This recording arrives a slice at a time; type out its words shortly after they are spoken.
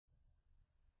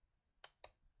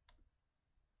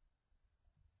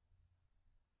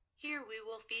Here we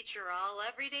will feature all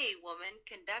everyday women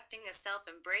conducting a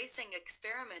self-embracing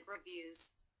experiment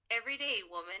reviews. Everyday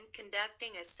woman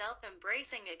conducting a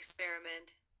self-embracing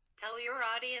experiment. Tell your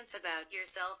audience about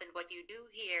yourself and what you do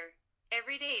here.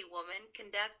 Everyday woman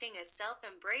conducting a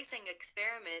self-embracing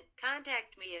experiment.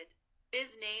 Contact me at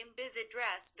Biz Name, Biz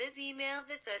Address, Biz Email.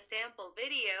 This a sample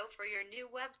video for your new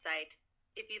website.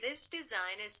 If this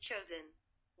design is chosen,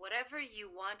 whatever you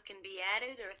want can be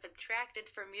added or subtracted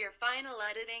from your final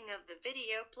editing of the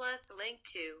video plus link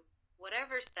to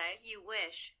whatever site you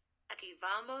wish. Aquí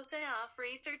vamos a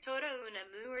ofrecer toda una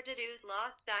mujer de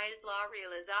los días la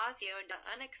realización de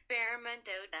un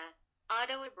experimento de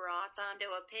auto-abrazando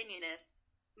opiniones.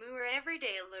 Mujer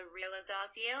Everyday la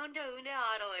realización de un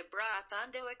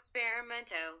auto-abrazando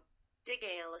experimento.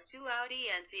 Dígale su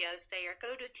audiencia acerca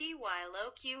de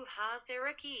lo que hacer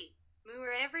aquí.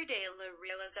 Mujer Everyday la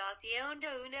realización de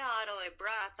un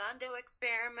auto-abrazando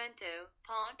experimento.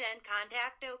 Ponte en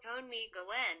contacto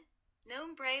conmigo en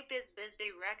nombre Biz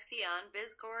Dirección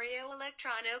Biz correo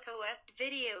electrónico este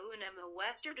video una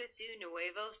muestra de su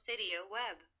nuevo sitio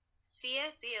web. Si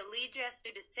eliges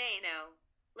tu diseño,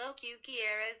 lo que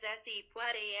quieres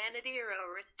puede añadir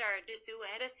o restar de su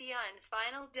edición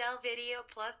final del video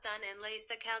plus un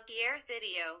enlace a cualquier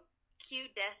sitio. Q.